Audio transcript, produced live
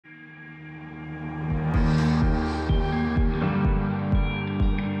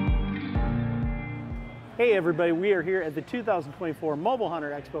Hey everybody, we are here at the 2024 Mobile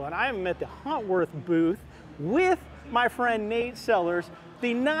Hunter Expo, and I am at the Huntworth booth with my friend Nate Sellers,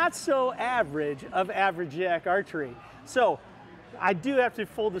 the not so average of Average Jack Archery. So I do have to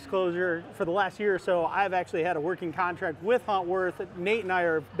full disclosure, for the last year or so, I've actually had a working contract with Huntworth. Nate and I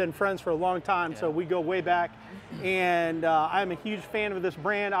have been friends for a long time, so we go way back. And I'm a huge fan of this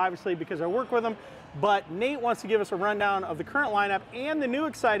brand, obviously, because I work with them. But Nate wants to give us a rundown of the current lineup and the new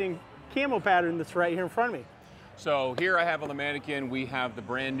exciting camo pattern that's right here in front of me. So here I have on the mannequin, we have the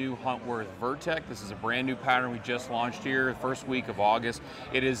brand new Huntworth Vertec. This is a brand new pattern we just launched here, the first week of August.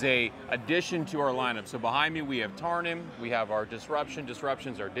 It is a addition to our lineup. So behind me we have Tamron, we have our Disruption.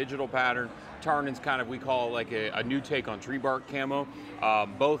 Disruption's our digital pattern. Tarnin's kind of, we call it like a new take on tree bark camo.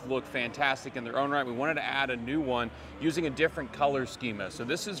 Both look fantastic in their own right. We wanted to add a new one using a different color schema. So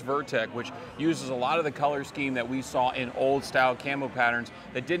this is Vertec, which uses a lot of the color scheme that we saw in old style camo patterns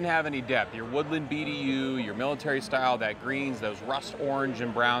that didn't have any depth. Your woodland BDU, your military style, that greens, those rust orange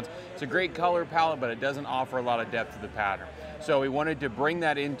and browns. It's a great color palette, but it doesn't offer a lot of depth to the pattern. So we wanted to bring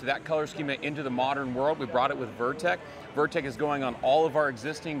that into that color schema into the modern world. We brought it with Vertec. Vertec is going on all of our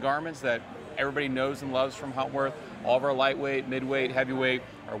existing garments that everybody knows and loves from Huntworth. All of our lightweight, midweight, heavyweight,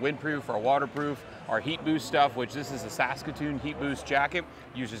 our windproof, our waterproof, our heat boost stuff, which this is a Saskatoon heat boost jacket.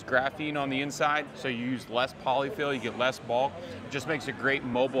 Uses graphene on the inside, so you use less polyfill, you get less bulk. It just makes a great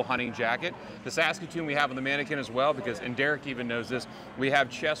mobile hunting jacket. The Saskatoon we have on the mannequin as well, because, and Derek even knows this, we have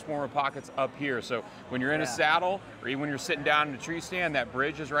chest warmer pockets up here. So when you're in a saddle, or even when you're sitting down in a tree stand, that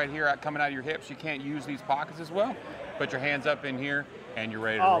bridge is right here coming out of your hips. You can't use these pockets as well. Put your hands up in here, and you're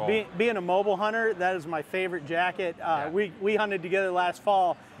ready to roll. Being a mobile hunter, that is my favorite jacket. We hunted together last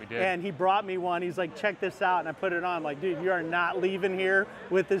fall, and he brought me one. He's like, check this out, and I put it on. I'm like, dude, you are not leaving here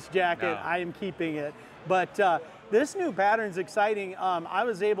with this jacket. No. I am keeping it. But this new pattern's exciting. I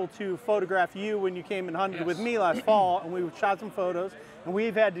was able to photograph you when you came and hunted with me last fall, and we shot some photos, and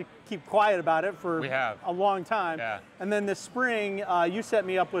we've had to keep quiet about it for a long time. And then this spring, you set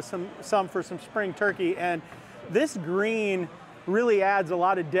me up with some for some spring turkey, and this green really adds a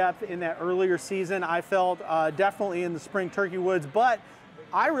lot of depth in that earlier season. I felt definitely in the spring turkey woods, but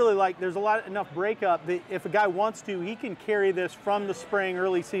I really like, there's enough breakup that if a guy wants to, he can carry this from the spring,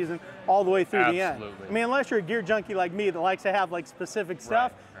 early season, all the way through the end. I mean, unless you're a gear junkie like me that likes to have like specific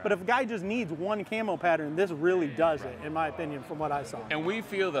stuff, but if a guy just needs one camo pattern, this really does it, in my opinion, from what I saw. And we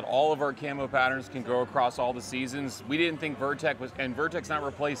feel that all of our camo patterns can go across all the seasons. We didn't think Vertec was, and Vertec's not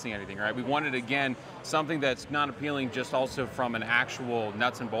replacing anything, right? We wanted, again, something that's not appealing just also from an actual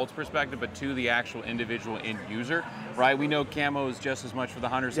nuts and bolts perspective, but to the actual individual end user, right? We know camo is just as much for the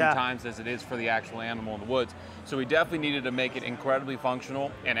hunter sometimes as it is for the actual animal in the woods. So we definitely needed to make it incredibly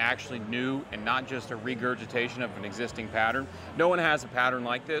functional and actually new and not just a regurgitation of an existing pattern. No one has a pattern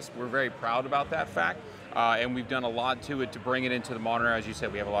like this. We're very proud about that fact. And we've done a lot to it to bring it into the modern era. As you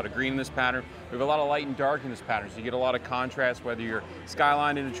said, we have a lot of green in this pattern. We have a lot of light and dark in this pattern. So you get a lot of contrast, whether you're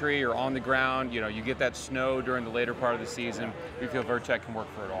skyline in a tree or on the ground. You know, you get that snow during the later part of the season. We feel Vertec can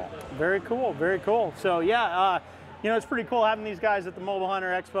work for it all. Very cool, very cool. So yeah, you know, it's pretty cool having these guys at the Mobile Hunter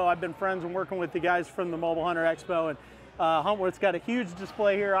Expo. I've been friends and working with the guys from the Mobile Hunter Expo, and Huntworth's got a huge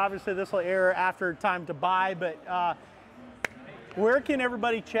display here. Obviously, this will air after time to buy, but where can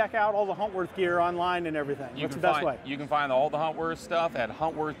everybody check out all the Huntworth gear online and everything? What's the best way? You can find all the Huntworth stuff at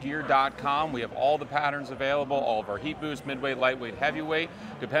huntworthgear.com. We have all the patterns available, all of our heat boost, midweight, lightweight, heavyweight.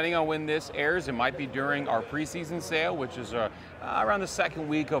 Depending on when this airs, it might be during our preseason sale, which is around the second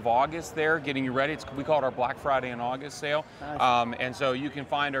week of August there, getting you ready. We call it our Black Friday and August sale. Nice. And so you can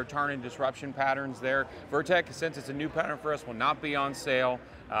find our Tarnin Disruption patterns there. Vertec, since it's a new pattern for us, will not be on sale.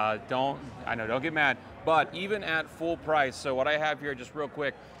 Don't get mad, but even at full price. So what I have here, just real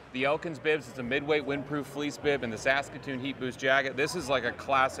quick, the Elkins bibs, it's a midweight windproof fleece bib, and the Saskatoon heat boost jacket. This is like a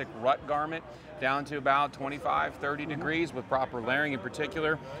classic rut garment, down to about 25, 30 degrees with proper layering in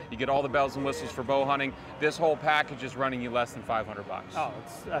particular. You get all the bells and whistles for bow hunting. This whole package is running you less than $500. Oh,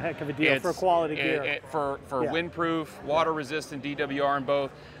 it's a heck of a deal for quality gear. For windproof, water resistant DWR in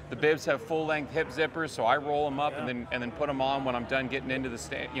both. The bibs have full length hip zippers, so I roll them up and then put them on when I'm done getting into the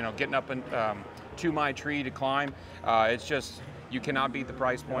getting up and to my tree to climb. It's just, you cannot beat the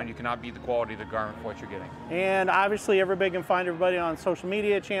price point, you cannot beat the quality of the garment for what you're getting. And obviously everybody can find everybody on social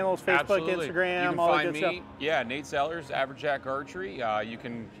media channels, Facebook, Instagram, all that good stuff. Yeah, Nate Sellers, Average Jack Archery. You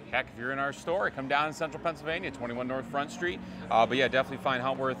can, heck, if you're in our store, come down in Central Pennsylvania, 21 North Front Street. But yeah, definitely find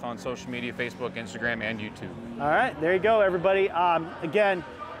Huntworth on social media, Facebook, Instagram, and YouTube. All right, there you go, everybody. Again,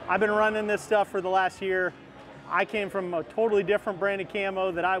 I've been running this stuff for the last year. I came from a totally different brand of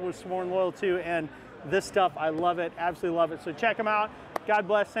camo that I was sworn loyal to, and this stuff, I love it, absolutely love it. So check them out. God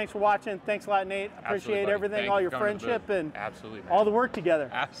bless. Thanks for watching. Thanks a lot, Nate. Appreciate everything, all your friendship, and absolutely, all the work together.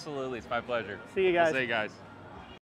 Absolutely. It's my pleasure. See you guys. We'll see you guys.